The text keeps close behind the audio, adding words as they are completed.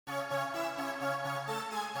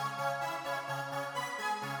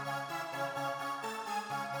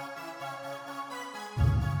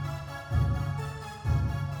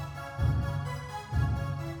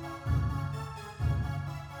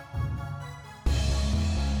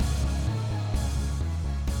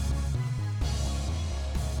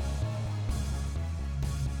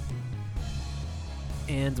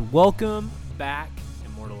and welcome back,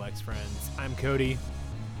 Immortal X friends. I'm Cody.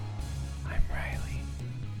 I'm Riley.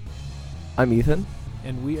 I'm Ethan.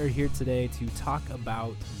 And we are here today to talk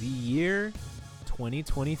about the year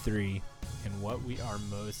 2023 and what we are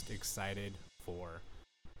most excited for.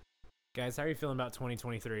 Guys, how are you feeling about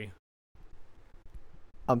 2023?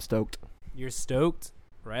 I'm stoked. You're stoked?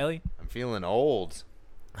 Riley? I'm feeling old.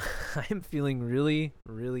 I'm feeling really,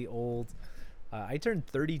 really old. I turned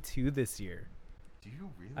 32 this year. Do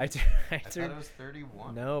you really? I thought turned. it was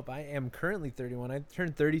 31. Nope, I am currently 31. I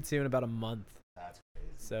turned 32 in about a month. That's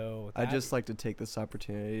crazy. So I'd just like to take this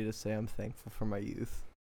opportunity to say I'm thankful for my youth.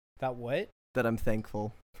 that what? That I'm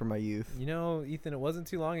thankful for my youth. You know, Ethan, it wasn't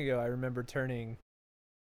too long ago. I remember turning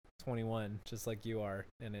 21, just like you are,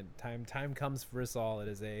 and time comes for us all. It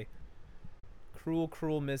is a cruel,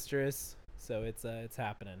 cruel mistress. So it's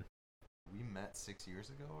happening. We met 6 years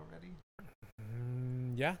ago already?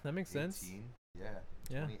 Yeah, that makes sense. 18? Yeah.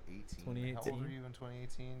 Yeah. 2018. How old were you in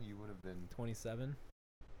 2018? You would have been 27.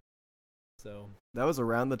 So That was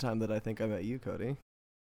around the time that I think I met you, Cody.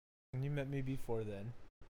 you met me before then.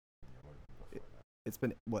 It's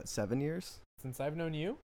been, 7 years? Since I've known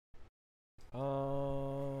you,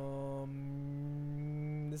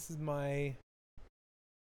 this is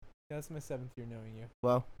that's my 7th year knowing you.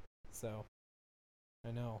 Well, So,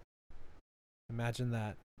 I know. Imagine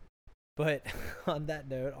that. But on that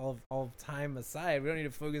note, all time aside, we don't need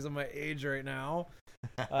to focus on my age right now.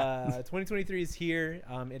 2023 is here.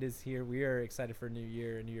 It is here. We are excited for a new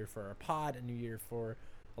year for our pod, a new year for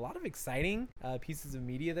a lot of exciting pieces of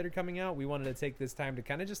media that are coming out. We wanted to take this time to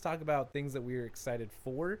kind of just talk about things that we're excited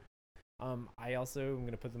for. I also am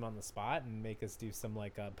going to put them on the spot and make us do some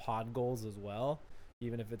pod goals as well.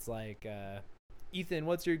 Even if it's Ethan,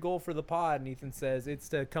 what's your goal for the pod? And Ethan says it's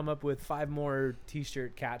to come up with 5 more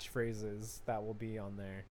t-shirt catchphrases that will be on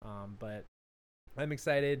there. But I'm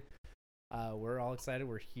excited. We're all excited.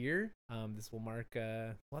 We're here. This will mark,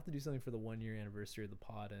 we'll have to do something for the 1-year anniversary of the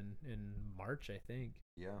pod in March, I think.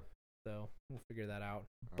 Yeah. So we'll figure that out.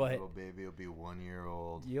 Our But little baby will be 1 year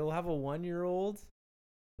old. you'll have a 1-year-old,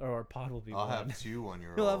 or our pod will be I'll one. have 2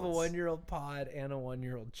 1-year-olds. You'll have a 1-year-old pod and a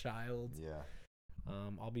 1-year-old child. Yeah.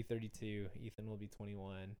 I'll be 32. Ethan will be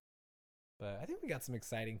 21. But I think we got some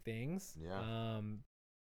exciting things. Yeah.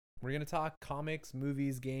 We're going to talk comics,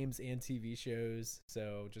 movies, games, and TV shows.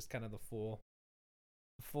 So just kind of the full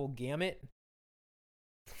gamut.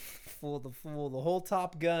 The whole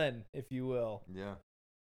Top Gun, if you will. Yeah.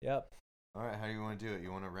 Yep. All right. How do you want to do it?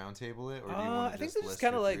 You want to round table it? Or do you want I to think just let's list just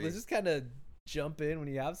kind of your 3? let's just kind of jump in when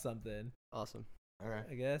you have something, awesome. All right.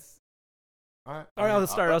 I guess. All right. All right, I'll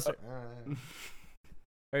start. All right.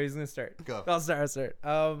 All right, who's going to start? Go. I'll start.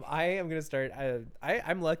 I am gonna start.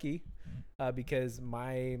 I'm lucky, because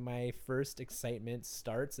my first excitement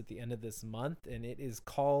starts at the end of this month, and it is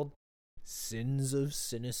called Sins of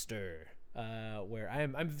Sinister. Where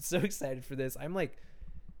I'm so excited for this. I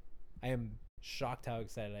am shocked how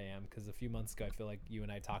excited I am, because a few months ago I feel like you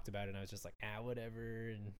and I talked about it, and I was just like, whatever.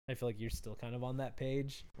 And I feel like you're still kind of on that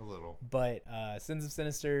page. A little. But Sins of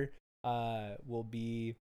Sinister will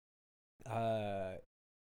be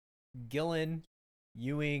Gillen,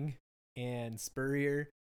 Ewing, and Spurrier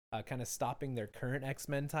kind of stopping their current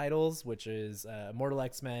X-Men titles, which is Immortal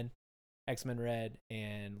X-Men, X-Men Red,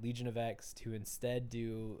 and Legion of X, to instead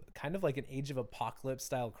do kind of like an Age of Apocalypse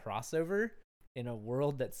style crossover in a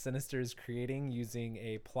world that Sinister is creating using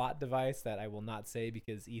a plot device that I will not say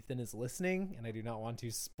because Ethan is listening, and I do not want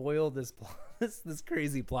to spoil this this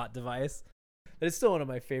crazy plot device. But it's still one of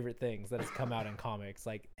my favorite things that has come out in comics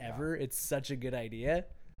ever. It's such a good idea.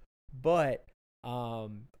 But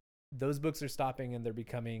those books are stopping, and they're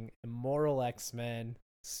becoming Immortal X-Men,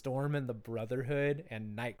 Storm and the Brotherhood,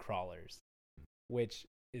 and Nightcrawlers, which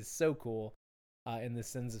is so cool in the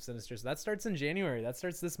Sins of Sinister. So that starts in January. That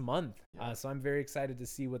starts this month. Yeah. So I'm very excited to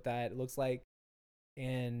see what that looks like.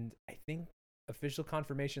 And I think official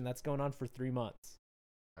confirmation, that's going on for 3 months.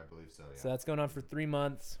 I believe so, yeah. So that's going on for 3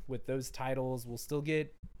 months with those titles. We'll still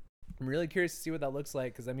get... I'm really curious to see what that looks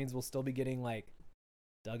like, because that means we'll still be getting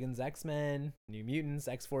Duggan's X-Men, New Mutants,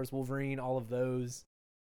 X-Force, Wolverine, all of those.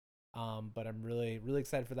 But I'm really, really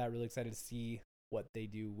excited for that. Really excited to see what they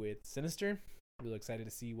do with Sinister. Really excited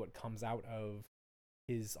to see what comes out of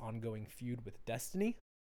his ongoing feud with Destiny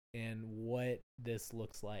and what this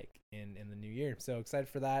looks like in the new year. So excited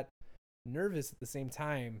for that. Nervous at the same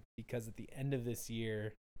time, because at the end of this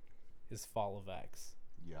year is Fall of X.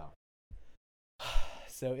 Yeah.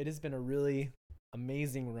 So it has been a really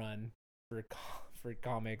amazing run for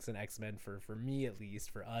comics and X-Men, for me at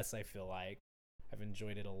least. For us, I feel like I've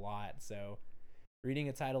enjoyed it a lot. So reading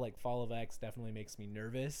a title like Fall of X definitely makes me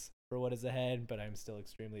nervous, what is ahead, but I'm still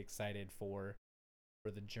extremely excited for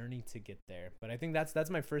the journey to get there. But I think that's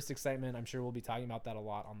my first excitement. I'm sure we'll be talking about that a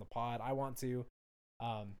lot on the pod. I want to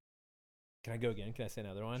can I go again? Can I say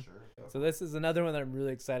another one? Sure. So this is another one that I'm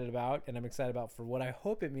really excited about, and I'm excited about for what I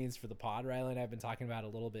hope it means for the pod. Riley and I have been talking about it a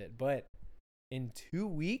little bit, but in 2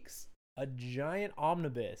 weeks, a giant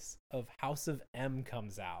omnibus of House of M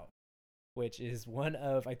comes out, which is one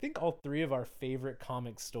of, I think, all 3 of our favorite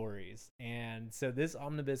comic stories. And so this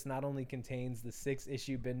omnibus not only contains the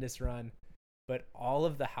 6-issue Bendis run, but all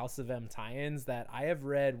of the House of M tie-ins that I have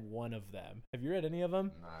read one of them. Have you read any of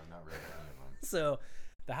them? No, I've not read any of them. So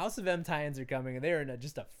the House of M tie-ins are coming, and they're in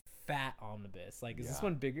just a fat omnibus. Like, is this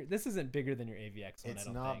one bigger? This isn't bigger than your AVX one, It's I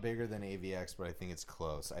don't not think. bigger than AVX, but I think it's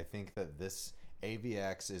close. I think that this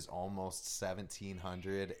AVX is almost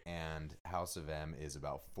 1,700 and House of M is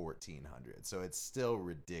about 1,400. So it's still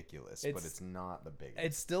ridiculous, but it's not the biggest.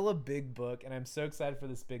 It's still a big book, and I'm so excited for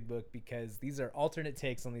this big book because these are alternate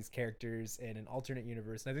takes on these characters in an alternate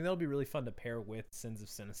universe. And I think that'll be really fun to pair with Sins of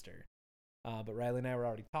Sinister. But Riley and I were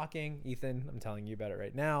already talking. Ethan, I'm telling you about it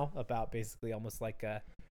right now, about basically almost like a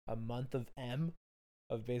month of M,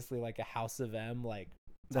 of basically like a House of M, like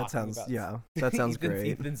that sounds about, that sounds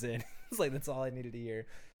great. Ethan's in. It's like that's all I needed to hear.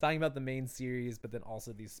 Talking about the main series, but then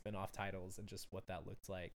also these spin-off titles and just what that looks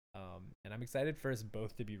like. And I'm excited for us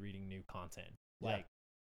both to be reading new content, but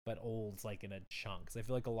old's like in a chunk. 'Cause I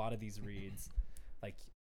feel like a lot of these reads, like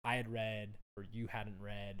I had read or you hadn't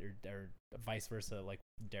read, or vice versa, like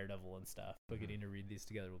Daredevil and stuff. But getting to read these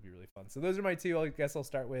together will be really fun. So those are my 2. I guess I'll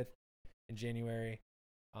start with in January.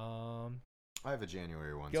 I have a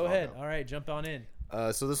January one. Go ahead. All right, jump on in.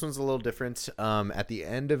 So this one's a little different. At the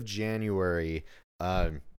end of January,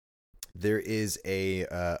 there is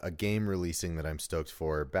a game releasing that I'm stoked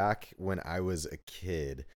for. Back when I was a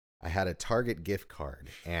kid, I had a Target gift card,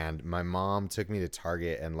 and my mom took me to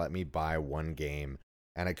Target and let me buy one game,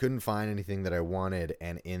 and I couldn't find anything that I wanted.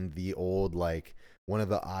 And in the old, like, one of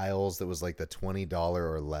the aisles that was like the $20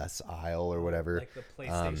 or less aisle or whatever, like the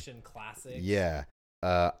PlayStation Classic. Yeah.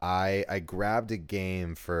 I grabbed a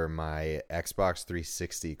game for my Xbox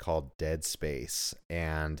 360 called Dead Space,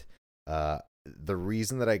 and the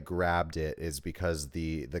reason that I grabbed it is because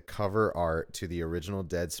the cover art to the original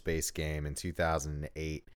Dead Space game in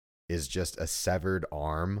 2008 is just a severed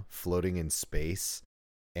arm floating in space,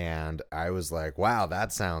 and I was like, wow,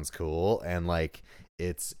 that sounds cool, and like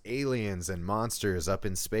it's aliens and monsters up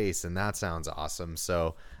in space, and that sounds awesome.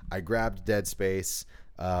 So I grabbed Dead Space,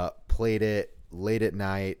 played it late at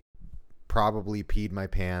night, probably peed my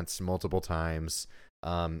pants multiple times,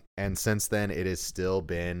 and since then it has still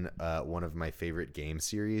been one of my favorite game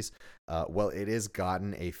series. Well, it has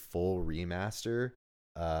gotten a full remaster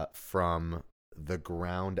from the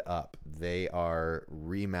ground up. They are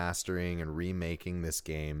remastering and remaking this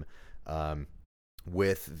game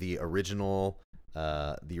with the original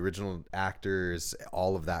actors,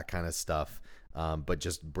 all of that kind of stuff. But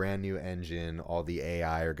just brand new engine. All the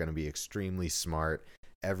AI are going to be extremely smart.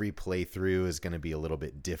 Every playthrough is going to be a little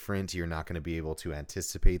bit different. You're not going to be able to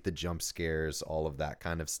anticipate the jump scares, all of that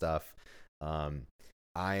kind of stuff. I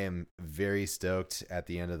am very stoked at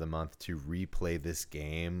the end of the month to replay this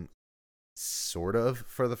game sort of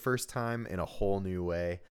for the first time in a whole new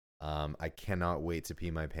way. I cannot wait to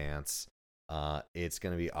pee my pants. It's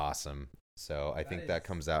going to be awesome. So I think that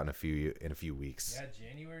comes out in a few weeks. Yeah,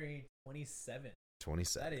 January 27th.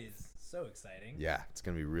 27th. That is so exciting. Yeah, it's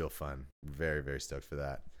gonna be real fun. Very, very stoked for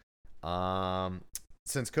that.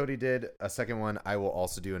 Since Cody did a second one, I will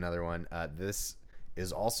also do another one. This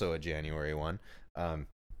is also a January one.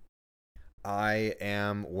 I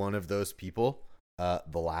am one of those people. The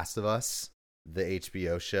Last of Us, the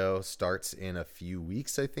HBO show, starts in a few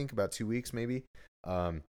weeks. I think about 2 weeks, maybe.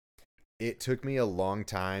 It took me a long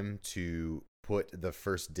time to put the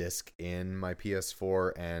first disc in my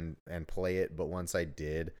PS4 and play it, but once I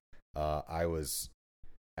did, I was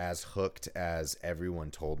as hooked as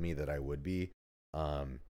everyone told me that I would be.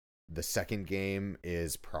 The second game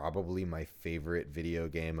is probably my favorite video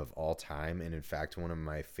game of all time, and in fact, one of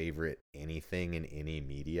my favorite anything in any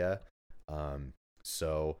media.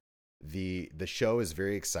 So the show is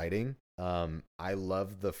very exciting. I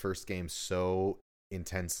love the first game so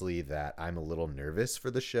intensely that I'm a little nervous for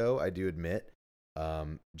the show, I do admit.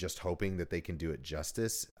 Just hoping that they can do it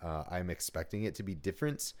justice. I'm expecting it to be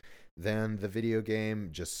different than the video game,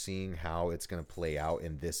 just seeing how it's going to play out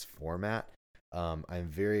in this format. I'm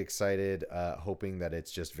very excited, hoping that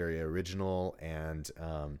it's just very original and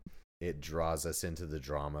it draws us into the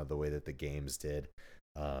drama the way that the games did.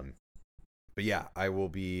 But yeah, I will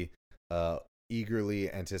be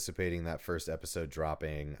eagerly anticipating that first episode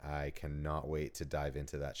dropping. I cannot wait to dive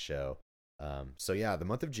into that show. So yeah, the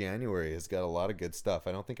month of January has got a lot of good stuff.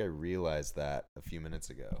 I don't think I realized that a few minutes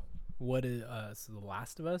ago. What is so The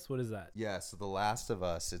Last of Us? What is that? Yeah, so The Last of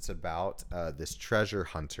Us, it's about this treasure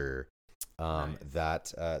hunter Nice.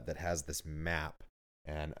 that has this map.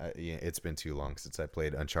 And it's been too long since I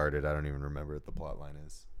played Uncharted. I don't even remember what the plot line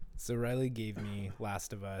is. So Riley gave me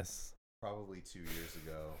Last of Us. Probably 2 years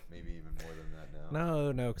ago, maybe even more than that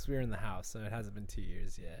now. No, because we were in the house, so it hasn't been 2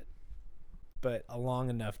 years yet. But a long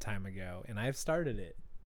enough time ago, and I've started it.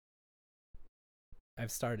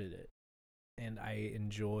 And I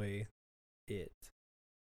enjoy it.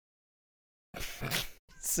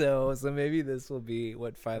 So maybe this will be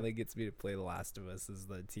what finally gets me to play The Last of Us, is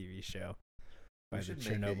the TV show by the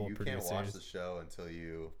Chernobyl you producers. can't watch the show until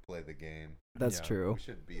you play the game. That's Yeah. true. We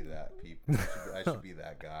should be that people. I should be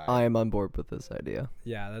that guy. I am on board with this idea.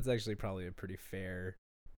 Yeah, that's actually probably a pretty fair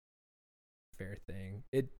thing.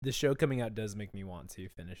 The show coming out does make me want to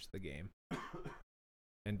finish the game.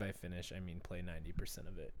 And by finish, I mean play 90%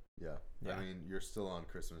 of it. Yeah. Yeah. I mean, you're still on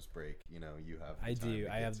Christmas break. You know, you have the I time do.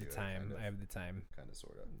 to I get have to the it, time. I have the time Kind of,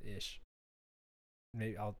 sort of. ish.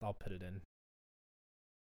 Maybe I'll put it in.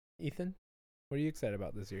 Ethan, what are you excited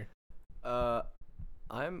about this year?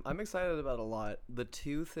 I'm excited about a lot. The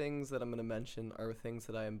two things that I'm going to mention are things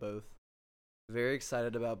that I am both very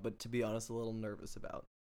excited about, but to be honest, a little nervous about,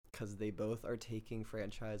 because they both are taking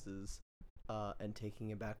franchises and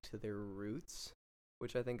taking it back to their roots,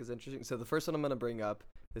 which I think is interesting. So the first one I'm going to bring up,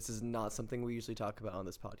 this is not something we usually talk about on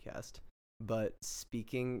this podcast, but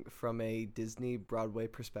speaking from a Disney Broadway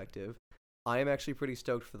perspective, I am actually pretty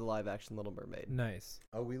stoked for the live-action Little Mermaid. Nice.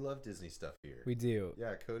 Oh, we love Disney stuff here. We do.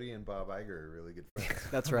 Yeah, Cody and Bob Iger are really good friends.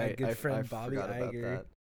 That's My right. good friend I Bobby forgot about Iger.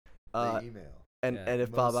 that. They email. And Yeah. and if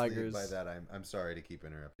Bob Mostly Iger's by that, I'm sorry to keep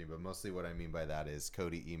interrupting, but mostly what I mean by that is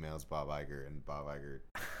Cody emails Bob Iger and Bob Iger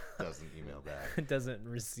doesn't email back. Doesn't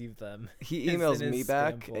receive them. he It's emails in me his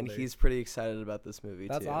back, spam and folder. he's pretty excited about this movie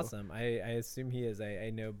That's too. awesome. I assume he is. I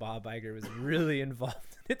know Bob Iger was really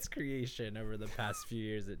involved in its creation over the past few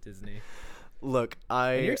years at Disney. Look,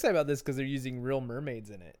 And you're I excited about this because they're using real mermaids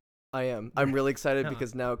in it. am. I'm really excited Yeah.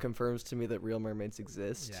 because now it confirms to me that real mermaids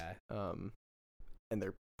exist. Yeah. And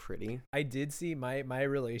they're pretty. I did see my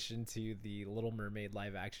relation to the Little Mermaid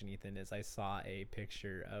live action, Ethan, is I saw a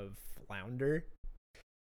picture of Flounder.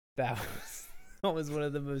 That was one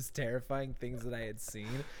of the most terrifying things that I had seen.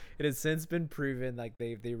 It has since been proven like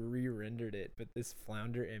they re-rendered it, but this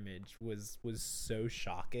Flounder image was so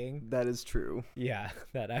shocking. That is true. Yeah,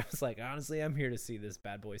 that I was like, honestly, I'm here to see this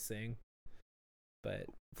bad boy sing. But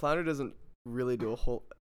Flounder doesn't really do a whole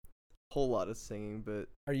lot of singing, but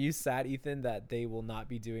are you sad, Ethan, that they will not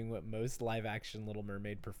be doing what most live action Little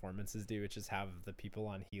Mermaid performances do, which is have the people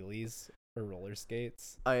on Heelys or roller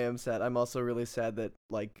skates? I am sad. I'm also really sad that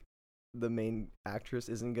like the main actress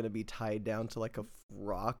isn't going to be tied down to like a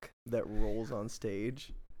rock that rolls on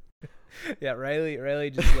stage. Yeah, Riley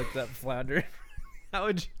just looked up Flounder. How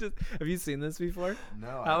would you have you seen this before?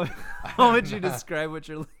 No. How would you describe what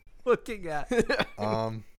you're looking at?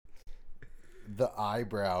 The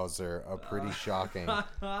eyebrows are pretty shocking.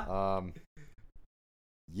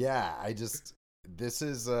 Yeah, this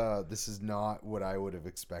is not what I would have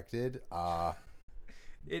expected.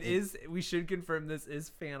 It is. We should confirm this is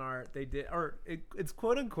fan art. They did, or it's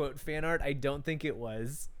quote unquote fan art. I don't think it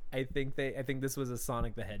was. I think this was a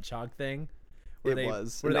Sonic the Hedgehog thing. It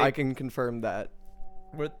was. And I can confirm that.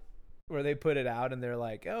 Where they put it out and they're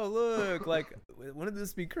like, oh look, like wouldn't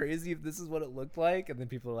this be crazy if this is what it looked like? And then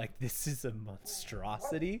people are like, this is a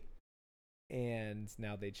monstrosity. And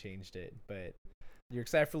now they changed it. But you're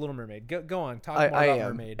excited for Little Mermaid. Go on, talk more about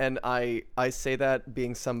Mermaid. And I say that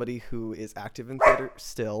being somebody who is active in theater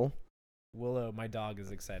still. Willow, my dog,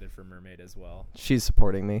 is excited for Mermaid as well. She's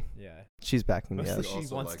supporting me. Yeah. She's backing me Mostly up. She she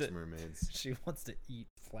also wants likes to- mermaids. She wants to eat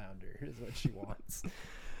Flounder is what she wants.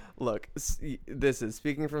 Look, this is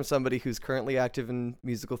speaking from somebody who's currently active in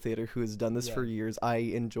musical theater, who has done this Yeah. for years. I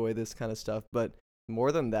enjoy this kind of stuff, but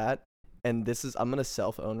more than that, and this is, I'm going to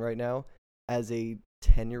self-own right now, as a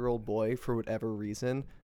 10-year-old boy, for whatever reason,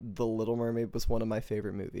 The Little Mermaid was one of my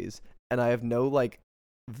favorite movies. And I have no, like,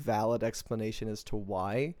 valid explanation as to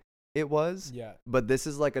why it was, Yeah. but this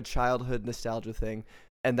is like a childhood nostalgia thing.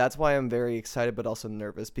 And that's why I'm very excited, but also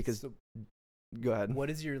nervous, because... So, go ahead. what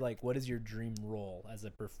is your dream role as a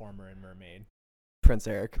performer in Mermaid? Prince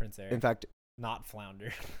Eric. Prince Eric. In fact, Not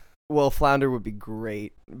Flounder. well, Flounder would be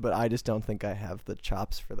great, but I just don't think I have the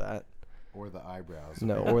chops for that. Or the eyebrows.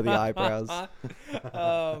 No, or the eyebrows.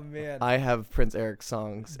 Oh man. I have Prince Eric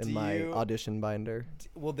songs in Do my you- audition binder.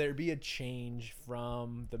 Will there be a change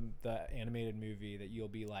from the animated movie that you'll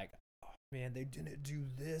be like, oh man, they didn't do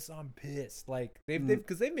this, I'm pissed? Like they've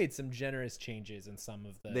because they've made some generous changes in some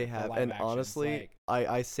of the They the have, live and actions, honestly, like,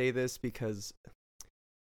 I say this because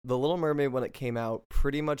The Little Mermaid, when it came out,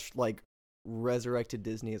 pretty much like resurrected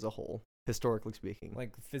Disney as a whole, historically speaking.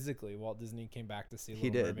 like physically, Walt Disney came back to see He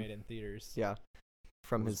Little did. Mermaid in theaters. Yeah,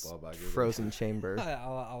 from Was his Bob Iger there? frozen chamber.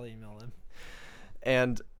 I'll email him.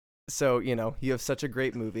 And so, you know, you have such a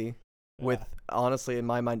great movie with, honestly, in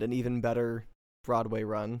my mind, an even better Broadway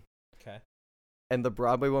run. Okay. And the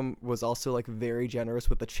Broadway one was also like very generous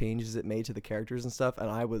with the changes it made to the characters and stuff, and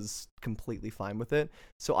I was completely fine with it.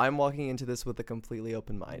 So I'm walking into this with a completely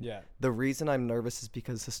open mind. Yeah. The reason I'm nervous is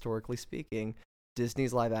because, historically speaking,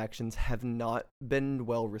 Disney's live actions have not been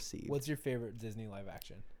well received. What's your favorite Disney live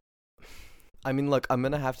action? I mean, look, I'm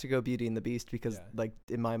gonna have to go Beauty and the Beast because, Yeah. like,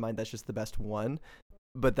 in my mind, that's just the best one.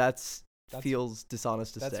 But that's feels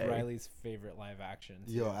dishonest to That's say. Riley's favorite live action.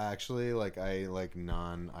 too. Yo, actually, like I like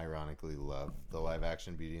non-ironically love the live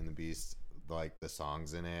action Beauty and the Beast, like the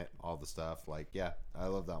songs in it, all the stuff. Like, yeah, I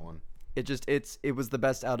love that one. It was the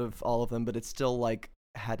best out of all of them, but it still like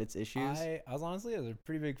had its issues. I was a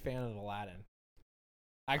pretty big fan of Aladdin.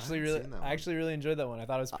 I haven't seen that one. actually really enjoyed that one. I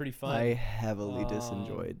thought it was pretty fun. I heavily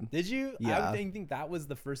disenjoyed. Did you? Yeah. I think that was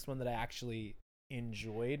the first one that I actually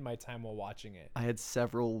enjoyed my time while watching it. I had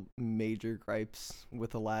several major gripes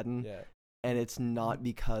with Aladdin, Yeah. and it's not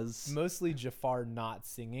because Mostly Jafar not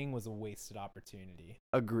singing was a wasted opportunity.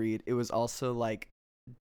 agreed. It was also like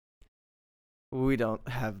we don't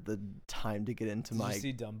have the time to get into Did my. you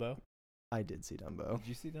see Dumbo? I did see Dumbo. Did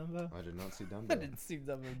you see Dumbo? I did not see I Dumbo. didn't see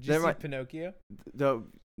Dumbo. Did you Never see mind. Pinocchio?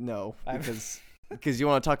 No, I've- because you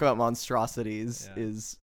want to talk about monstrosities Yeah.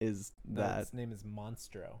 is No, that its name is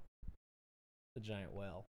Monstro, the giant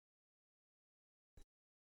whale.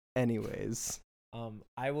 anyways.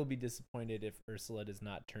 I will be disappointed if Ursula does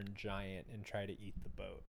not turn giant and try to eat the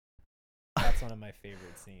boat. That's one of my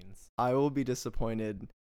favorite scenes. I will be disappointed.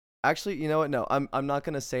 Actually, you know what? No, I'm not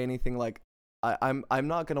gonna say anything like I'm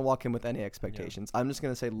not gonna walk in with any expectations. I'm just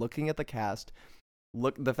gonna say, looking at the cast,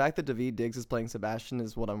 the fact that Daveed Diggs is playing Sebastian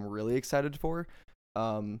is what I'm really excited for.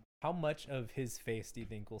 How much of his face do you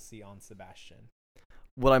think we'll see on Sebastian?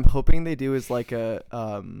 What I'm hoping they do is like a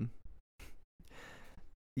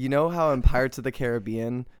you know how in Pirates of the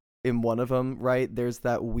Caribbean, in one of them, right? There's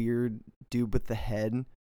that weird dude with the head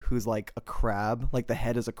who's like a crab, like the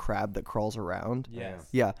head is a crab that crawls around. Yes.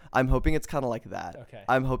 Yeah, I'm hoping it's kind of like that. Okay.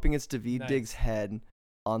 I'm hoping it's Daveed Nice. Diggs' head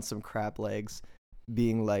on some crab legs,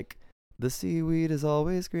 being like, "The seaweed is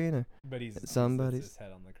always greener," But he's somebody's- his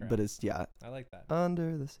head on the crab. but it's I like that.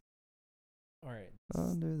 under the sea, All right.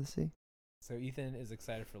 under the sea. So Ethan is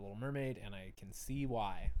excited for Little Mermaid, and I can see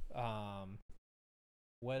why.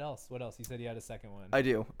 What else? What else? You said you had a second one. I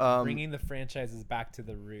do. Bringing the franchises back to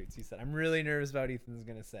the roots. You said I'm really nervous about what Ethan's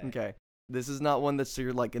gonna say. Okay. This is not one that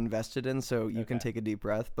you're like invested in, so you can Okay. take a deep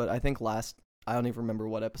breath. But I think I don't even remember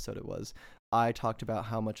what episode it was. I talked about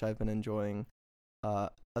how much I've been enjoying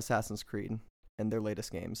Assassin's Creed and their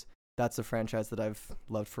latest games. That's a franchise that I've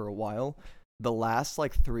loved for a while. The last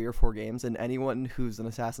like 3 or 4 games, and anyone who's an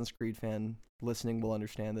Assassin's Creed fan listening will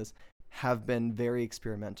understand this, have been very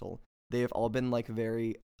experimental. They have all been like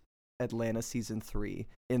very Atlanta Season 3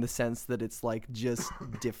 in the sense that it's like just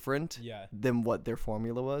different Yeah. than what their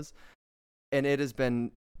formula was. And it has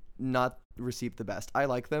been not received the best. I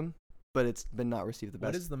like them, but it's been not received the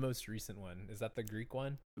What best. is the most recent one? Is that the Greek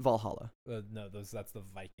one? Valhalla, No, that's the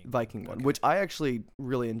Viking. Viking one, Okay. which I actually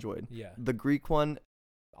really enjoyed. Yeah. The Greek one,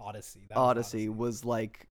 Odyssey. That was Odyssey, was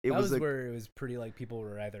like it was where it was pretty like people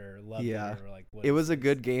were either loving Yeah. it or like what it is was a this?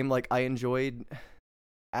 good game. Like I enjoyed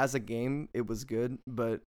as a game, it was good,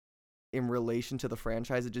 but in relation to the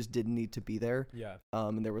franchise, it just didn't need to be there. Yeah.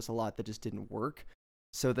 And there was a lot that just didn't work.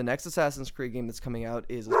 So the next Assassin's Creed game that's coming out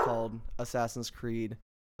is called Assassin's Creed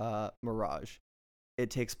Mirage. It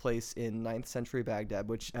takes place in 9th century Baghdad,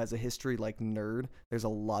 which as a history like nerd, there's a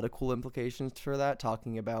lot of cool implications for that,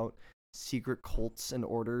 talking about secret cults and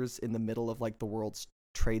orders in the middle of like the world's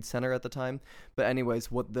trade center at the time. But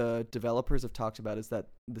anyways, what the developers have talked about is that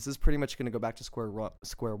this is pretty much going to go back to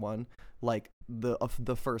square one, like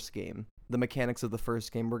the first game. The mechanics of the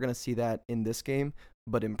first game, we're going to see that in this game,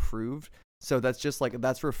 but improved. So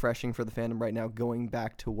that's refreshing for the fandom right now, going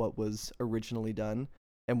back to what was originally done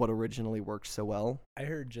and what originally worked so well. I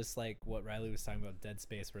heard just like what Riley was talking about Dead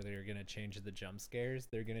Space, where they're going to change the jump scares.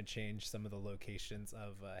 They're going to change some of the locations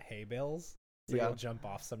of hay bales So Yeah. he'll jump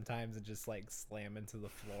off sometimes and just like slam into the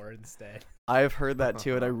floor instead. I've heard that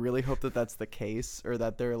too, and I really hope that that's the case, or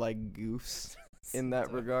that they're like goofs in that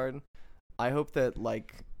So- regard. I hope that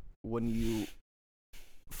like when you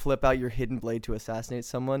flip out your hidden blade to assassinate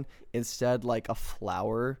someone, instead like a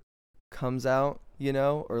flower comes out, you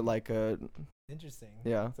know, or like a Interesting.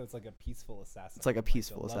 Yeah. So it's like a peaceful assassin. It's like a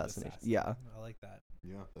peaceful love assassination. Yeah. I like that.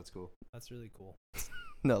 Yeah, that's cool. That's really cool.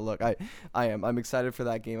 No, look, I am. I'm excited for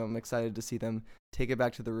that game. I'm excited to see them take it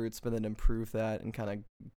back to the roots, but then improve that and kind of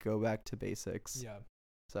go back to basics. Yeah.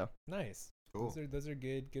 So Nice. Cool. Those are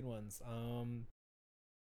good ones. I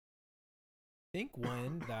think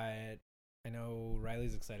one that I know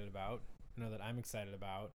Riley's excited about, I know that I'm excited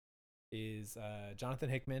about, is Jonathan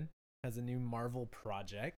Hickman has a new Marvel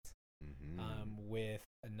project with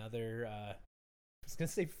another I was gonna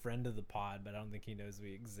say friend of the pod, but I don't think he knows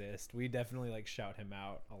we exist. We definitely like shout him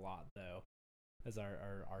out a lot though, as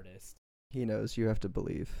our artist, he knows. You have to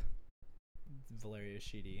believe. Valeria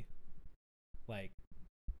Sheedy. Like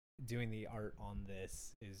doing the art on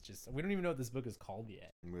this is just, we don't even know what this book is called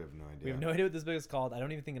yet. We have no idea. We have no idea what this book is called. I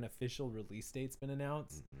don't even think an official release date's been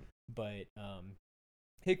announced. Mhm. But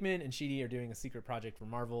Hickman and Sheedy are doing a secret project for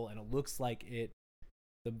Marvel, and it looks like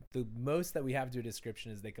the most that we have to a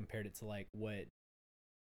description is they compared it to like what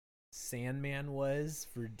Sandman was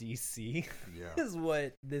for DC. Yeah. Is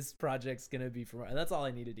what this project's gonna be for, and that's all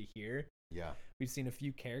I needed to hear. Yeah. We've seen a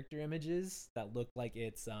few character images that look like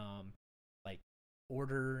it's like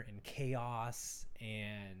order and chaos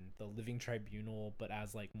and the living tribunal, but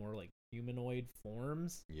as like more like humanoid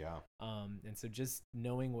forms. Yeah. And so just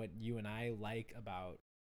knowing what you and I like about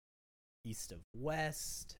East of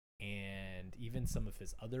West and even some of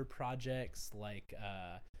his other projects like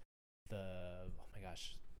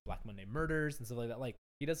Black Monday Murders and stuff like that, like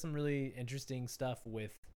he does some really interesting stuff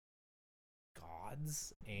with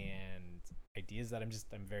gods and ideas that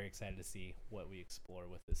I'm very excited to see what we explore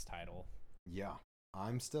with this title. Yeah.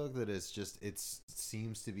 I'm stoked that it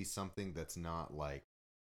seems to be something that's not like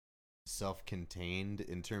self-contained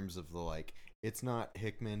in terms of the like, it's not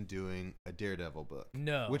Hickman doing a Daredevil book.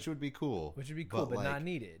 No. Which would be cool. But like, not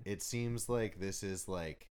needed. It seems like this is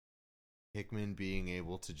like Hickman being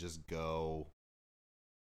able to just go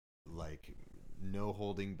like no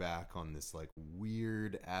holding back on this like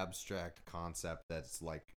weird abstract concept that's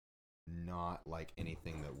like not like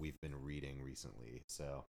anything that we've been reading recently.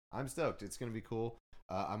 So I'm stoked. It's gonna be cool.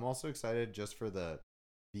 I'm also excited just for the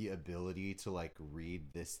ability to like read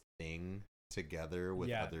this thing together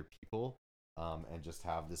with other people, and just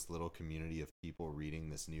have this little community of people reading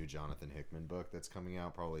this new Jonathan Hickman book that's coming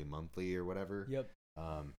out probably monthly or whatever. Yep.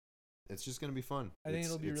 It's just gonna be fun. I think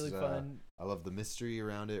it'll be really fun. I love the mystery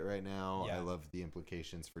around it right now. Yeah. I love the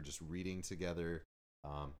implications for just reading together.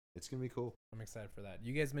 It's gonna be cool. I'm excited for that.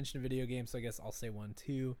 You guys mentioned video games, so I guess I'll say one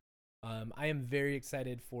too. I am very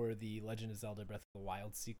excited for the Legend of Zelda Breath of the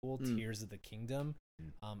Wild sequel, Tears of the Kingdom.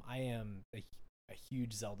 I am a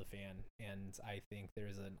huge Zelda fan, and I think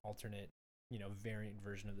there's an alternate, variant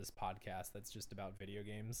version of this podcast that's just about video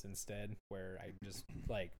games instead, where I just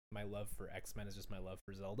like my love for X-Men is just my love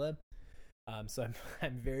for Zelda. So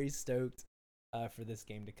I'm very stoked for this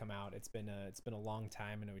game to come out. It's been a long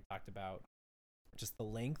time. I know we talked about just the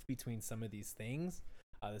length between some of these things.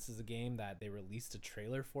 This is a game that they released a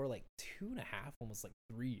trailer for like 2.5, almost like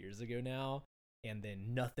 3 years ago now, and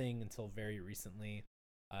then nothing until very recently.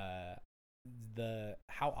 How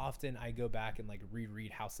often I go back and like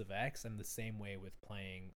reread House of X, I'm the same way with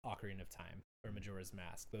playing Ocarina of Time or Majora's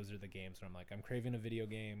Mask. Those are the games where I'm like, I'm craving a video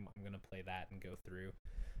game, I'm gonna play that and go through.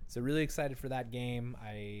 So really excited for that game.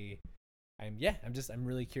 I'm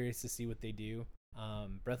really curious to see what they do.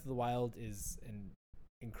 Breath of the Wild is an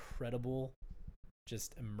incredible,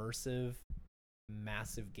 just immersive,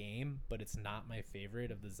 massive game, but it's not my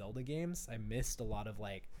favorite of the Zelda games. I missed a lot of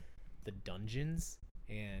like the dungeons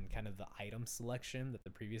and kind of the item selection that the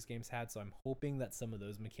previous games had, so I'm hoping that some of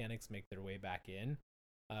those mechanics make their way back in,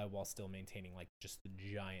 while still maintaining like just the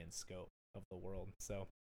giant scope of the world. So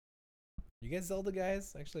you guys Zelda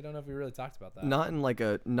guys? Actually, I don't know if we really talked about that. Not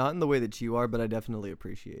in the way that you are, but I definitely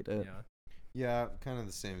appreciate it. Yeah. Yeah, kind of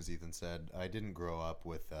the same as Ethan said. I didn't grow up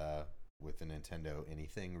with a Nintendo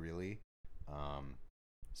anything really.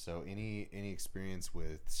 So any experience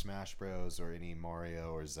with Smash Bros or any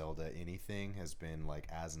Mario or Zelda anything has been like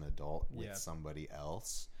as an adult with somebody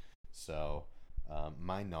else. So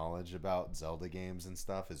my knowledge about Zelda games and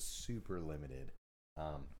stuff is super limited.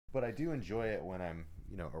 But I do enjoy it when I'm,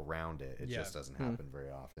 around it. It just doesn't happen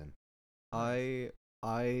very often.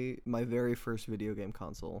 My very first video game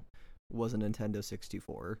console was a Nintendo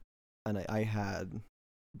 64, and I had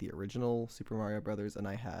the original Super Mario Brothers, and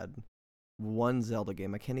I had one Zelda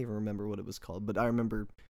game. I can't even remember what it was called, but I remember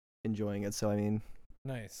enjoying it. So I mean,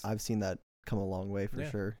 Nice. I've seen that come a long way for Yeah.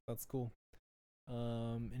 sure. That's cool.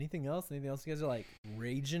 Anything else? Anything else you guys are like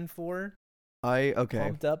raging for? Okay.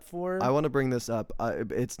 Pumped up for? I want to bring this up.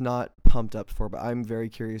 It's not pumped up for, but I'm very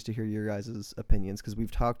curious to hear your guys' opinions because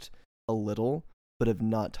we've talked a little, but have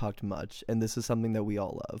not talked much, and this is something that we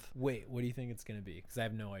all love. Wait, what do you think it's gonna be? Because I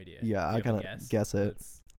have no idea. Yeah, Do you I have a kind of guess it.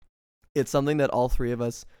 Let's- It's something that all three of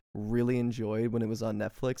us really enjoyed when it was on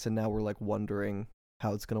Netflix, and now we're like wondering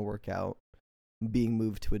how it's gonna work out, being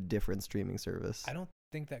moved to a different streaming service. I don't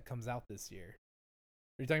think that comes out this year.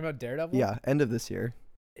 Are you talking about Daredevil? Yeah, end of this year.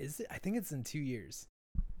 Is it? I think it's in 2 years.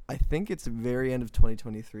 I think it's very end of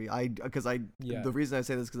 2023. Yeah. The reason I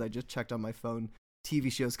say this is because I just checked on my phone.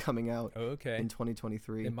 TV shows coming out Oh, okay. in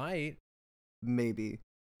 2023. It might. Maybe.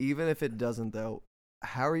 Even if it doesn't, though,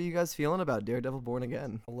 how are you guys feeling about Daredevil Born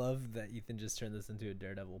Again? I love that Ethan just turned this into a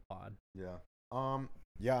Daredevil pod. Yeah.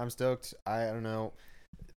 Yeah, I'm stoked. I don't know.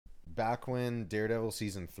 Back when Daredevil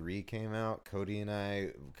season 3 came out, Cody and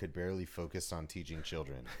I could barely focus on teaching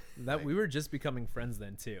children. That we were just becoming friends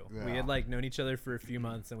then too. We Yeah. had like known each other for a few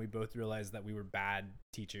months, and we both realized that we were bad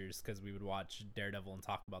teachers because we would watch Daredevil and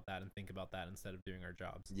talk about that and think about that instead of doing our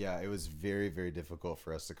jobs. Yeah, it was very, very difficult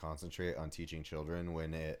for us to concentrate on teaching children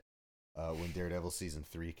when Daredevil season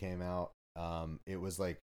 3 came out. It was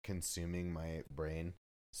like consuming my brain.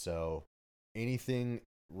 So anything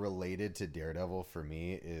related to Daredevil for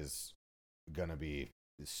me is gonna be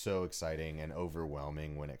so exciting and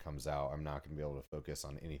overwhelming when it comes out. I'm not gonna be able to focus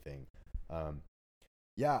on anything.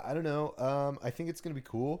 Yeah, I don't know. I think it's gonna be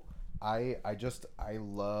cool. I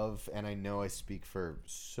love, and I know I speak for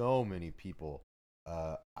so many people.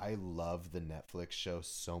 I love the Netflix show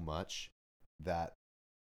so much that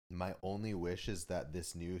my only wish is that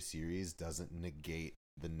this new series doesn't negate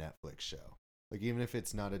the Netflix show. Like, even if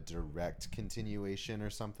it's not a direct continuation or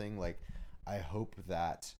something, like, I hope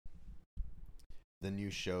that the new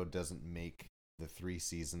show doesn't make the 3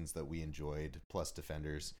 seasons that we enjoyed, plus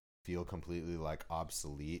Defenders, feel completely, like,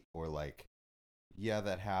 obsolete or, like, yeah,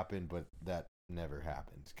 that happened, but that never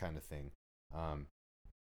happened kind of thing.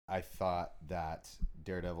 I thought that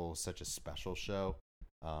Daredevil was such a special show.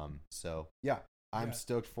 So, yeah, I'm Yeah.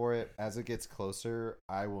 stoked for it. As it gets closer,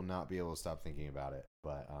 I will not be able to stop thinking about it.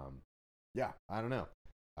 But, yeah, I don't know.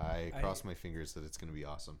 I cross my fingers that it's going to be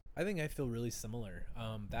awesome. I think I feel really similar.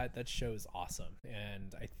 That show is awesome,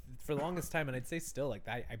 and for the longest time, and I'd say still, like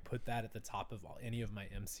I put that at the top of any of my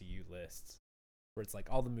MCU lists, where it's like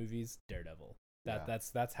all the movies, Daredevil.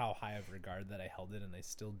 That's how high of regard that I held it, and I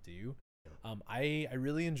still do. I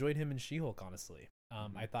really enjoyed him in She-Hulk, honestly.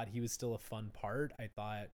 I thought he was still a fun part. I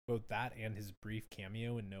thought both that and his brief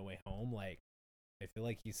cameo in No Way Home, like I feel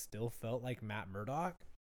like he still felt like Matt Murdock.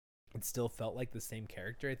 It still felt like the same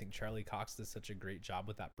character. I think Charlie Cox does such a great job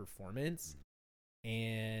with that performance,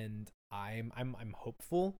 and I'm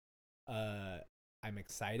hopeful. I'm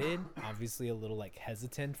excited. Obviously, a little like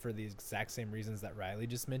hesitant for the exact same reasons that Riley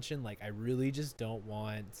just mentioned. Like, I really just don't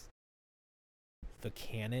want the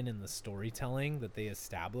canon and the storytelling that they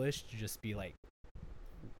established to just be like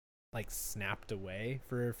snapped away,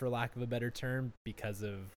 for lack of a better term, because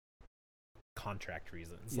of contract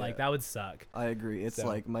reasons. Yeah. Like, that would suck. I agree. It's So-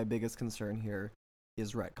 like my biggest concern here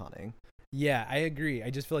is retconning. Yeah, I agree. I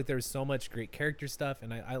just feel like there was so much great character stuff,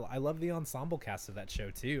 and I love the ensemble cast of that show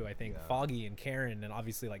too. I think Yeah. Foggy and Karen, and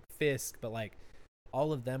obviously like Fisk, but like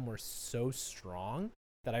all of them were so strong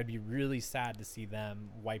that I'd be really sad to see them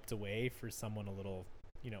wiped away for someone a little,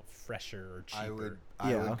 fresher or cheaper.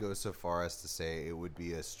 I Yeah. would go so far as to say it would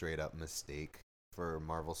be a straight up mistake for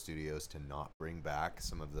Marvel Studios to not bring back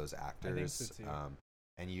some of those actors. so too.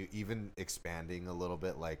 And you even expanding a little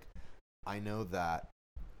bit, like, I know that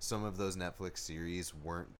some of those Netflix series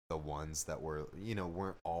weren't the ones that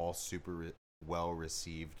weren't all super well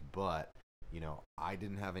received, but I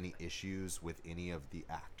didn't have any issues with any of the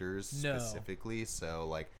actors No. specifically. So,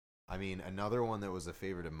 like, I mean, another one that was a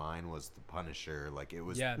favorite of mine was The Punisher. Like, it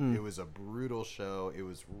was it was a brutal show. It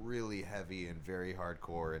was really heavy and very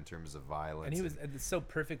hardcore in terms of violence. And he was so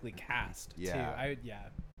perfectly cast Yeah. too.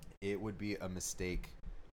 It would be a mistake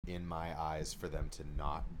in my eyes for them to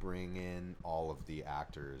not bring in all of the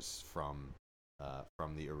actors from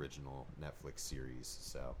the original Netflix series.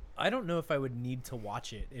 So I don't know if I would need to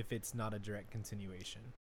watch it if it's not a direct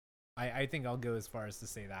continuation. I think I'll go as far as to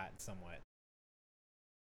say that somewhat.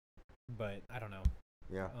 But I don't know.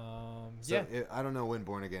 yeah. Yeah. I don't know when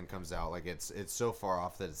Born Again comes out. Like, it's so far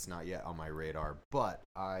off that it's not yet on my radar. But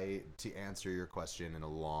to answer your question in a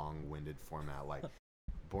long-winded format, like,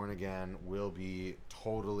 Born Again will be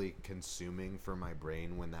totally consuming for my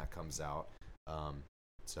brain when that comes out.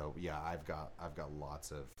 So yeah, I've got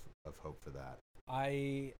lots of hope for that.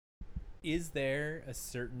 Is there a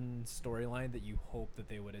certain storyline that you hope that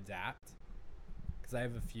they would adapt? Because I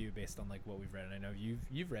have a few based on like what we've read, and I know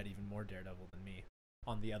you've read even more Daredevil than me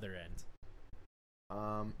on the other end.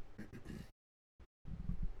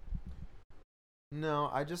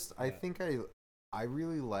 No, I think I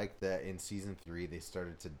really like that in season 3 they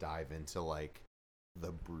started to dive into like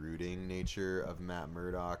the brooding nature of Matt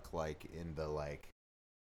Murdock, like in the like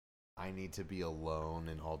I need to be alone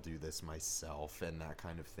and I'll do this myself and that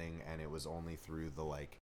kind of thing. And it was only through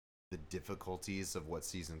the difficulties of what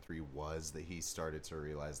season 3 was that he started to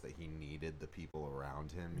realize that he needed the people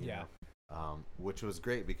around him. You know? Which was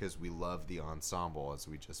great because we love the ensemble, as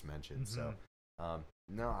we just mentioned. So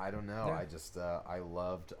no, I don't know. Yeah. I just I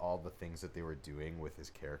loved all the things that they were doing with his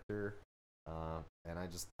character, and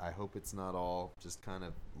I hope it's not all just kind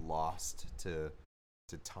of lost to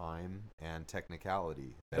time and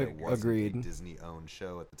technicality. That it wasn't Agreed. a Disney-owned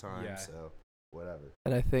show at the time, so whatever.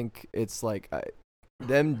 And I think it's like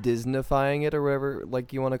them Disneyfying it or whatever,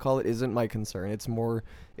 like you want to call it, isn't my concern. It's more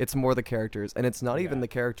the characters, and it's not even the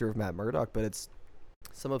character of Matt Murdock, but it's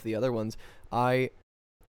some of the other ones. I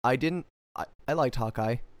liked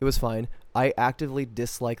Hawkeye. It was fine. I actively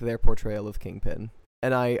dislike their portrayal of Kingpin,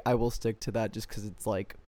 and I will stick to that just because it's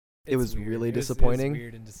like it was weird. Really disappointing. It was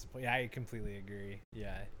weird and disappointing. I completely agree.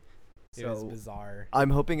 Yeah, it was bizarre.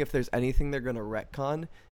 I'm hoping if there's anything they're gonna retcon,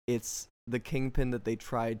 it's the Kingpin that they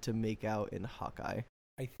tried to make out in Hawkeye.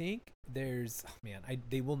 I think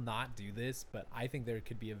they will not do this, but I think there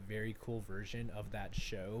could be a very cool version of that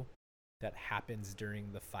show that happens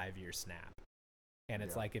during the 5-year snap. And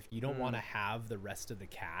it's like, if you don't want to have the rest of the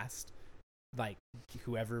cast, like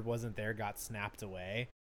whoever wasn't there got snapped away.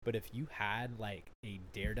 But if you had like a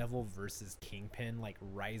Daredevil versus Kingpin, like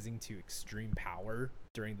rising to extreme power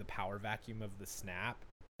during the power vacuum of the snap,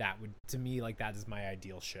 that would, to me, like that is my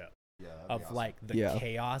ideal show. Yeah, of awesome. Like the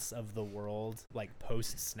chaos of the world, like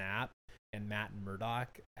post snap, and Matt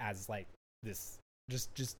Murdock as like this,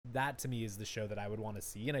 just that to me is the show that I would want to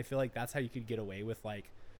see. And I feel like that's how you could get away with like,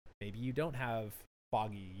 maybe you don't have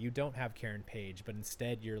Foggy, you don't have Karen Page, but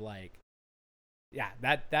instead you're like,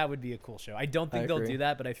 that would be a cool show. I don't think they'll do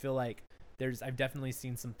that, but I feel like I've definitely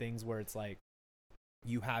seen some things where it's like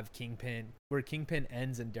you have Kingpin, where Kingpin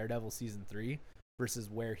ends in Daredevil season 3 versus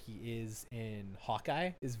where he is in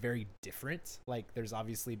Hawkeye is very different. Like there's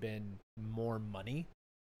obviously been more money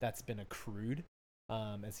that's been accrued,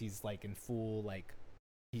 as he's like in full, like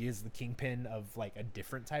he is the Kingpin of like a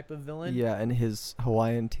different type of villain. Yeah, and his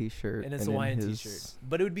Hawaiian t-shirt. T-shirt.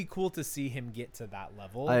 But it would be cool to see him get to that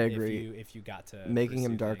level. I agree. If you got to making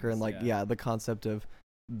him darker things, and like the concept of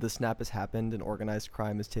the snap has happened and organized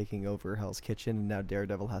crime is taking over Hell's Kitchen and now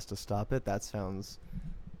Daredevil has to stop it. That sounds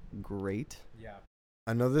great. Yeah.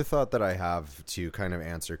 Another thought that I have to kind of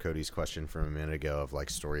answer Cody's question from a minute ago of like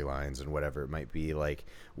storylines and whatever it might be, like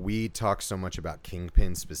we talk so much about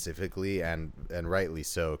Kingpin specifically, and rightly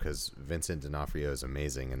so, because Vincent D'Onofrio is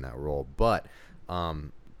amazing in that role. But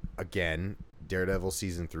again, Daredevil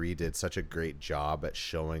season 3 did such a great job at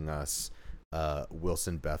showing us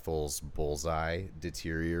Wilson Bethel's Bullseye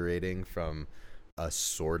deteriorating from a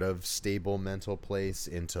sort of stable mental place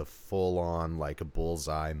into full on like a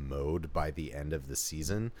Bullseye mode by the end of the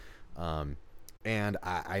season. And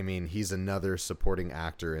I mean, he's another supporting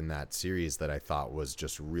actor in that series that I thought was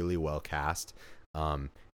just really well cast.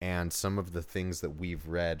 And some of the things that we've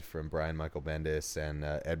read from Brian Michael Bendis and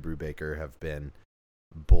Ed Brubaker have been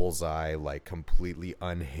Bullseye, like completely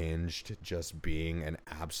unhinged, just being an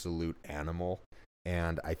absolute animal.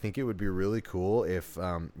 And I think it would be really cool if,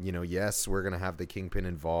 yes, we're going to have the Kingpin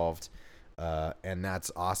involved, and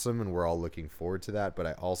that's awesome, and we're all looking forward to that. But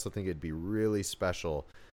I also think it'd be really special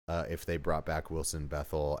if they brought back Wilson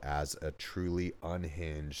Bethel as a truly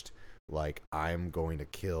unhinged, like, I'm going to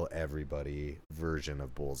kill everybody version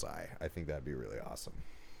of Bullseye. I think that'd be really awesome.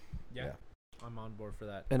 Yeah. I'm on board for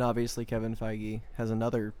that. And obviously Kevin Feige, has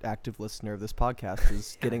another active listener of this podcast,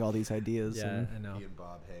 is getting all these ideas. Yeah, I know. He and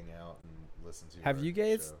Bob hang out and listen to. Have you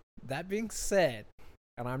guys? Show. That being said,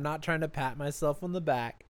 and I'm not trying to pat myself on the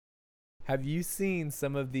back, have you seen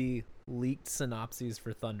some of the leaked synopses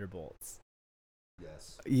for Thunderbolts?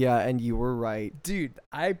 Yes. Yeah, and you were right, dude.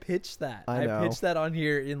 I pitched that. I pitched that on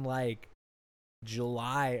here in like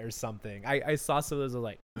July or something. I saw some of those. I was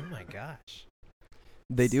like, oh my gosh.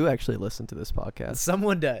 They do actually listen to this podcast.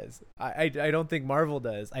 Someone does. I don't think Marvel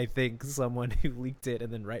does. I think someone who leaked it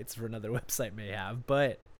and then writes for another website may have.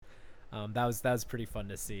 But that was pretty fun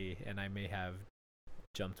to see, and I may have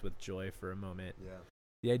jumped with joy for a moment. Yeah.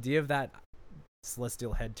 The idea of that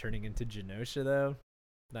celestial head turning into Genosha, though,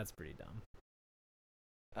 that's pretty dumb.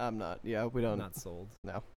 I'm not. Yeah, we don't. Not sold.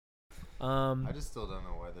 No. I just still don't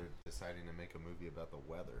know why they're deciding to make a movie about the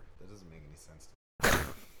weather. That doesn't make any sense to me.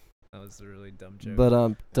 That was a really dumb joke. But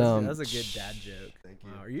that was a good dad joke. Thank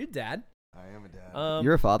you. Wow. Are you a dad? I am a dad.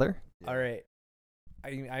 You're a father. Yeah. All right.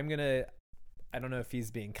 I'm gonna. I don't know if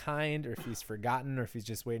he's being kind or if he's forgotten or if he's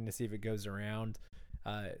just waiting to see if it goes around.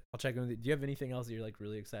 I'll check in with you. Do you have anything else that you're like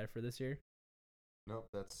really excited for this year? Nope,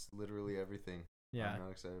 that's literally everything. Yeah. I'm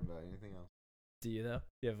not excited about anything else. Do you though?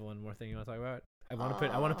 Do you have one more thing you want to talk about? I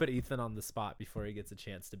want to put Ethan on the spot before he gets a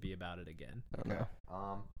chance to be about it again, I don't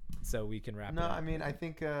know. so we can wrap. No, it up. I mean, I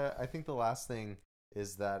think the last thing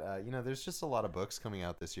is that there's just a lot of books coming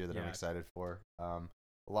out this year that I'm Yeah. excited for. A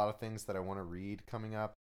lot of things that I want to read coming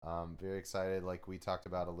up. Very excited, like we talked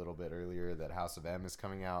about a little bit earlier, that House of M is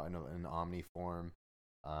coming out in Omni form.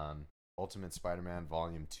 Ultimate Spider-Man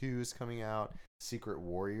Volume 2 is coming out. Secret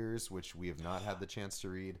Warriors, which we have not had the chance to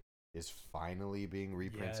read, is finally being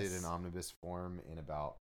reprinted Yes. in omnibus form in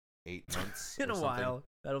about 8 months. in or a something. while.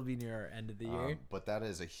 That'll be near our end of the year. But that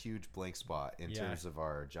is a huge blank spot in Yeah. terms of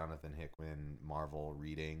our Jonathan Hickman Marvel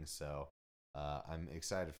reading. So I'm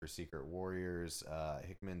excited for Secret Warriors.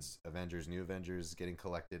 Hickman's Avengers, New Avengers, is getting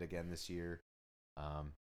collected again this year.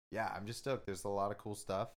 Yeah, I'm just stoked. There's a lot of cool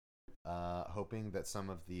stuff. Hoping that some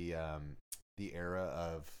of the era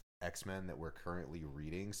of X-Men that we're currently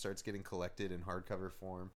reading starts getting collected in hardcover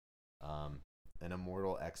form. An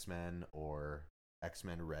Immortal X-Men or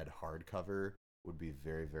X-Men Red hardcover would be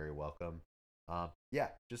very, very welcome. Yeah,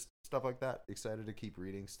 just stuff like that. Excited to keep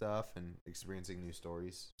reading stuff and experiencing new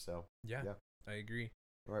stories. So Yeah, yeah. I agree.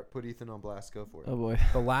 All right, put Ethan on blast. Go for it. Oh boy.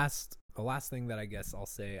 The last thing that I guess I'll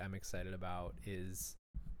say I'm excited about is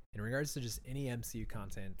in regards to just any MCU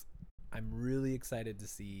content. I'm really excited to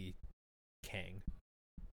see Kang.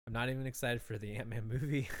 I'm not even excited for the Ant-Man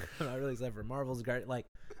movie. I'm not really excited for Marvel's Guardian. Like,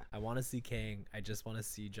 I want to see Kang. I just want to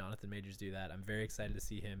see Jonathan Majors do that. I'm very excited to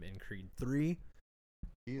see him in Creed 3.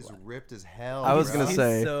 He's ripped as hell. I was bro. gonna He's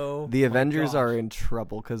say, so, The my Avengers gosh. are in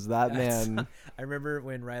trouble because that That's- man. I remember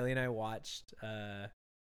when Riley and I watched,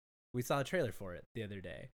 we saw a trailer for it the other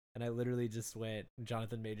day, and I literally just went,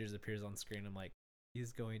 Jonathan Majors appears on screen. I'm like,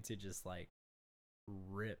 he's going to just like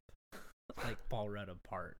rip like Paul Rudd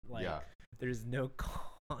apart. Like, Yeah. there's no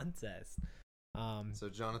contest. So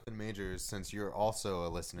Jonathan Majors, since you're also a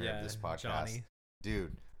listener yeah, of this podcast, Johnny.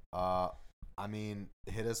 dude, I mean,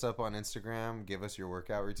 hit us up on Instagram, give us your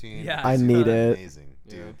workout routine. Yeah, I It's need fucking it. Amazing,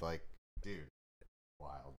 dude. Yeah. Like, dude,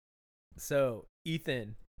 wild. So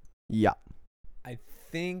Ethan, Yeah. I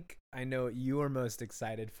think I know what you are most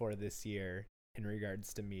excited for this year in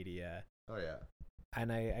regards to media. Oh yeah.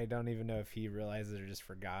 And I don't even know if he realizes or just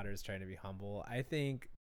forgot or is trying to be humble. I think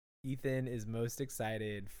Ethan is most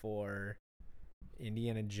excited for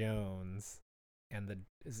Indiana Jones and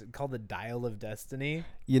is it called the Dial of Destiny?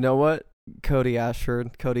 You know what? Cody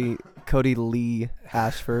Lee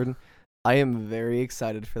Ashford. I am very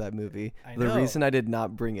excited for that movie. I The know. reason I did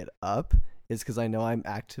not bring it up is because I know I'm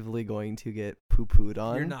actively going to get poo-pooed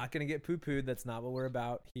on. You're not gonna get poo-pooed. That's not what we're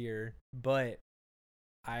about here. But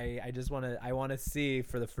I just want to see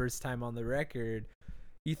for the first time on the record,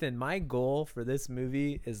 Ethan. My goal for this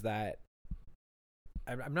movie is that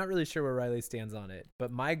I'm not really sure where Riley stands on it,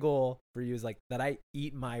 but my goal for you is like that I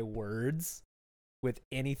eat my words with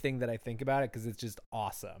anything that I think about it because it's just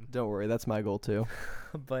awesome. Don't worry, that's my goal too.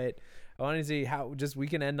 But I want to see how just we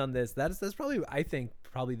can end on this. That's probably I think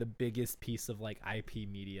probably the biggest piece of like IP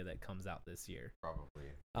media that comes out this year.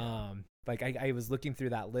 Probably. Like I was looking through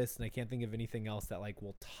that list and I can't think of anything else that like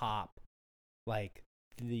will top like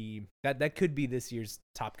that could be this year's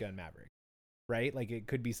Top Gun Maverick, right? Like it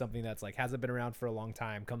could be something that's like hasn't been around for a long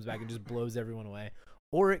time, comes back and just blows everyone away,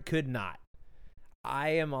 or it could not. I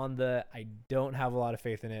am on I don't have a lot of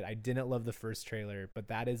faith in it. I didn't love the first trailer, but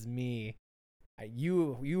that is me.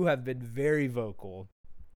 You have been very vocal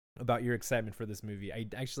about your excitement for this movie. I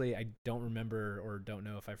don't remember or don't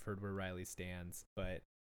know if I've heard where Riley stands, but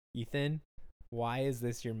Ethan, why is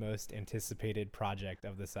this your most anticipated project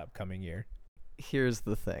of this upcoming year? Here's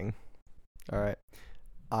the thing. All right.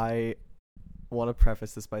 I want to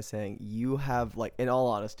preface this by saying you have, like, in all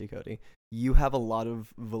honesty, Cody, you have a lot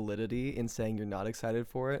of validity in saying you're not excited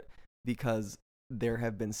for it because there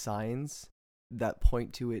have been signs that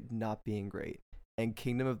point to it not being great. And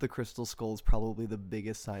Kingdom of the Crystal Skull is probably the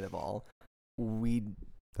biggest sign of all.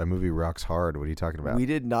 That movie rocks hard. What are you talking about? We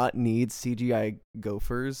did not need CGI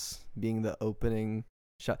gophers being the opening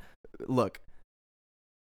shot. Look,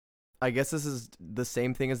 I guess this is the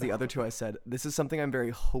same thing as the other two I said. This is something I'm very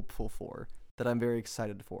hopeful for, that I'm very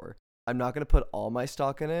excited for. I'm not going to put all my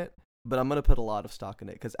stock in it, but I'm going to put a lot of stock in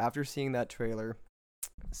it. Because after seeing that trailer,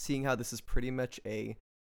 seeing how this is pretty much a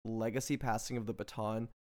legacy passing of the baton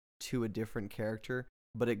to a different character,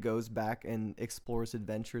 but it goes back and explores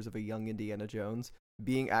adventures of a young Indiana Jones,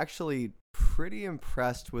 being actually pretty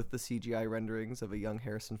impressed with the CGI renderings of a young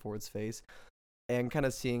Harrison Ford's face, and kind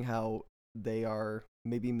of seeing how they are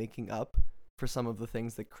maybe making up for some of the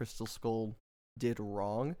things that Crystal Skull did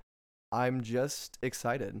wrong. I'm just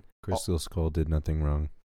excited. Crystal Skull did nothing wrong.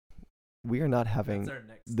 We are not having That's our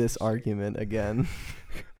next this t-shirt. argument again.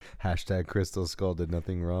 Hashtag Crystal Skull did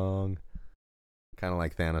nothing wrong. Kind of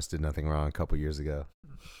like Thanos did nothing wrong a couple years ago.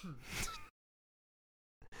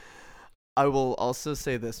 I will also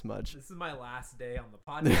say this much. This is my last day on the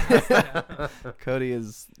podcast. Cody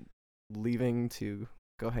is leaving to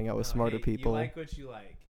go hang out with No, smarter hey, people. You like what you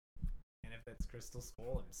like, and if that's Crystal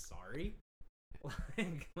Skull, I'm sorry.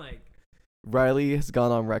 like, Riley has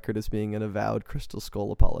gone on record as being an avowed Crystal Skull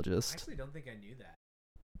I apologist. actually don't think I knew that.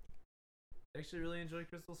 I actually really enjoy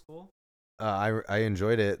Crystal Skull. I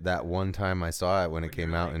enjoyed it that one time I saw it when it When came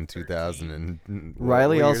you were, out like, in 2000. And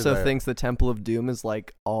Riley what year also did I- thinks the Temple of Doom is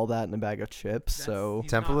like all that in a bag of chips. So He's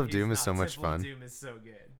Temple not- of Doom he's is so not. much Temple of fun. Doom is so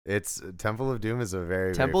good. It's Temple of Doom is a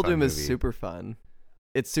very Temple very fun Doom is movie. super fun.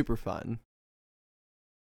 It's super fun.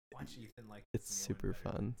 Watch Ethan like. It's this super one better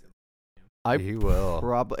fun. than Tim. I He will.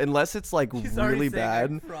 probably, unless it's like He's already really saying I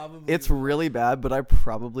bad. probably It's will. really bad, but I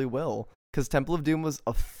probably will. Because Temple of Doom was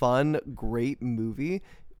a fun, great movie.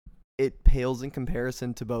 It pales in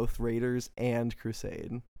comparison to both Raiders and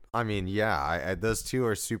Crusade. I mean, yeah, I those two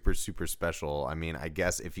are super, super special. I mean, I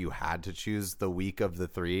guess if you had to choose the week of the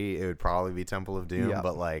three, it would probably be Temple of Doom. Yeah.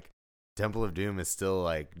 But like, Temple of Doom is still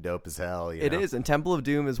like dope as hell. You It know? is, and Temple of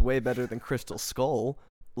Doom is way better than Crystal Skull.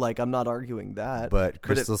 Like, I'm not arguing that. But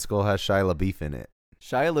Crystal Skull has Shia LaBeouf in it.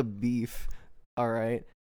 Shia LaBeouf, all right.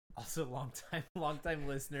 Also, long time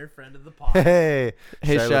listener, friend of the pod. Hey,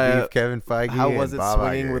 Hey, Shia Shia, LaBeouf, Kevin Feige, how and was it Bob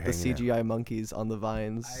swinging Iger with the hanging out. CGI monkeys on the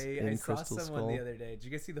vines I in saw Crystal someone Skull? the other day. Did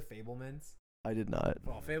you guys see the Fablemans? I did not.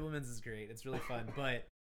 Well, Fablemans is great. It's really fun, but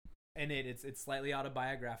in it's slightly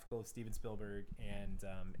autobiographical of Steven Spielberg, and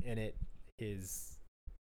in it his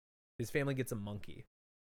family gets a monkey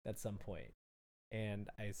at some point, and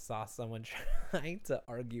I saw someone trying to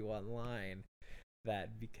argue online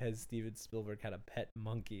that because Steven Spielberg had a pet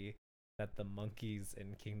monkey, that the monkeys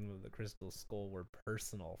in Kingdom of the Crystal Skull were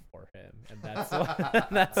personal for him, and that's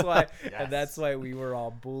why and that's why we were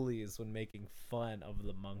all bullies when making fun of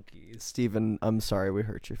the monkeys. Steven, I'm sorry we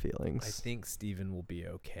hurt your I feelings. think Steven will be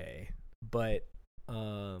okay, but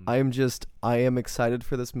I am excited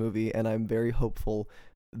for this movie, and I'm very hopeful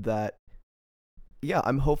that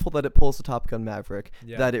I'm hopeful that it pulls the Top Gun Maverick,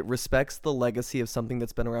 yeah. that it respects the legacy of something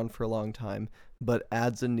that's been around for a long time, but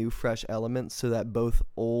adds a new fresh element so that both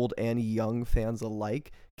old and young fans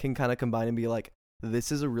alike can kind of combine and be like,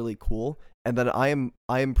 this is a really cool. And then I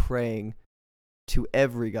am praying to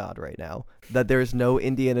every god right now that there is no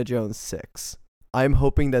Indiana Jones 6. I'm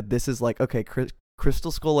hoping that this is like, okay,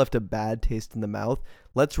 Crystal Skull left a bad taste in the mouth.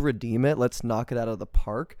 Let's redeem it. Let's knock it out of the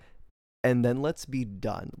park. And then let's be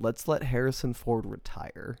done. Let's let Harrison Ford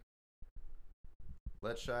retire.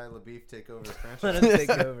 Let Shia LaBeouf take over the Let franchise. him take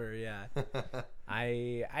over. Yeah,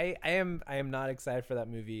 I am not excited for that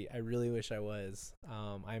movie. I really wish I was.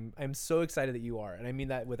 I'm so excited that you are, and I mean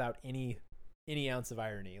that without any ounce of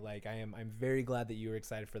irony. Like I'm very glad that you were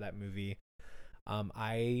excited for that movie.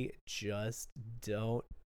 I just don't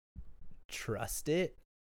trust it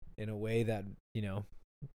in a way that, you know,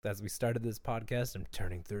 as we started this podcast, I'm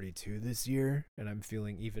turning 32 this year, and I'm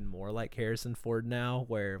feeling even more like Harrison Ford now,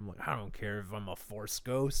 where I'm like, I don't care if I'm a Force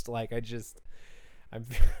ghost. Like, I'm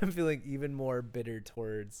feeling even more bitter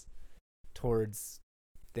towards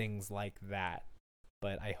things like that.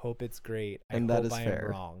 But I hope it's great. And I that hope is I fair.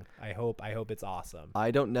 am wrong. I hope it's awesome.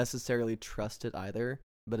 I don't necessarily trust it either,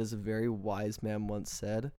 but as a very wise man once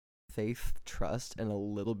said, faith, trust, and a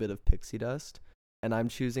little bit of pixie dust. And I'm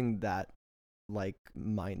choosing that like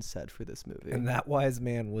mindset for this movie. And that wise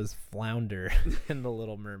man was Flounder in The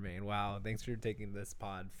Little Mermaid. Wow, thanks for taking this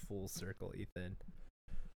pod full circle, Ethan.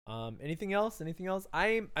 Anything else?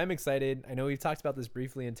 I'm excited. I know we've talked about this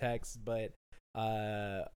briefly in text, but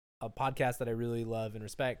a podcast that I really love and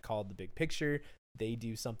respect called The Big Picture, they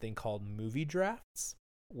do something called movie drafts,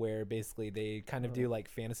 where basically they kind of do like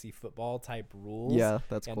fantasy football type rules. Yeah,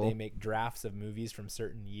 that's and cool. they make drafts of movies from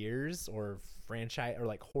certain years or franchise or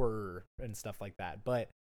like horror and stuff like that. But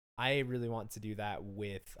I really want to do that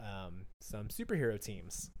with some superhero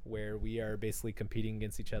teams where we are basically competing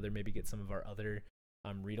against each other, maybe get some of our other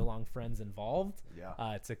read-along friends involved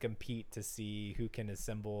to compete to see who can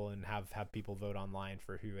assemble and have people vote online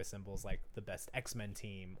for who assembles like the best X-Men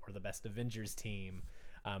team or the best Avengers team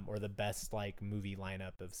or the best like movie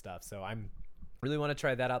lineup of stuff. So I'm Really want to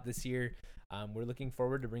try that out this year. We're looking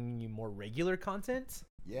forward to bringing you more regular content.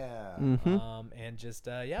 Yeah. And just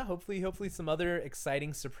hopefully some other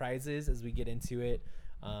exciting surprises as we get into it.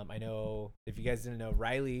 I know if you guys didn't know,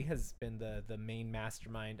 Riley has been the main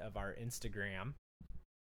mastermind of our Instagram.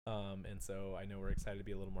 And so I know we're excited to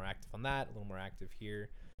be a little more active on that, a little more active here,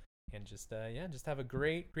 and just have a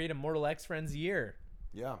great Immortal X Friends year.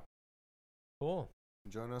 Yeah. Cool.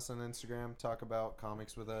 Join us on Instagram. Talk about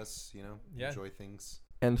comics with us. Enjoy things.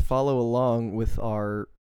 And follow along with our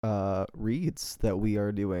reads that we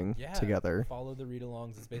are doing together. Follow the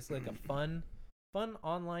read-alongs. It's basically like a fun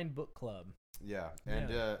online book club. Yeah,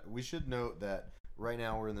 and we should note that right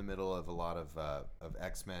now we're in the middle of a lot of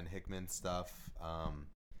X-Men Hickman stuff.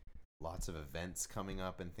 Lots of events coming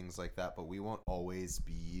up and things like that, but we won't always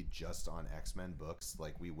be just on X-Men books.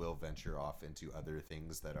 Like, we will venture off into other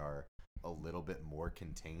things that are a little bit more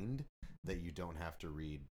contained, that you don't have to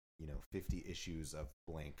read 50 issues of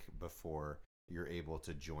blank before you're able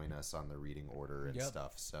to join us on the reading order and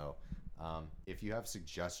stuff. So if you have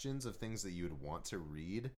suggestions of things that you would want to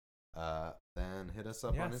read, then hit us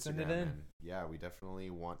up on Instagram. Send it in. And we definitely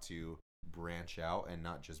want to branch out and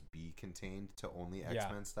not just be contained to only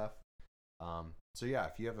X-Men stuff. So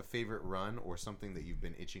if you have a favorite run or something that you've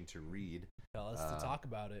been itching to read, tell us to talk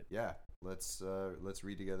about it. Let's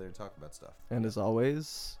read together and talk about stuff. And as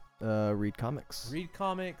always, read comics. Read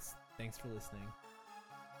comics. Thanks for listening.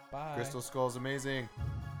 Bye. Crystal Skull's amazing.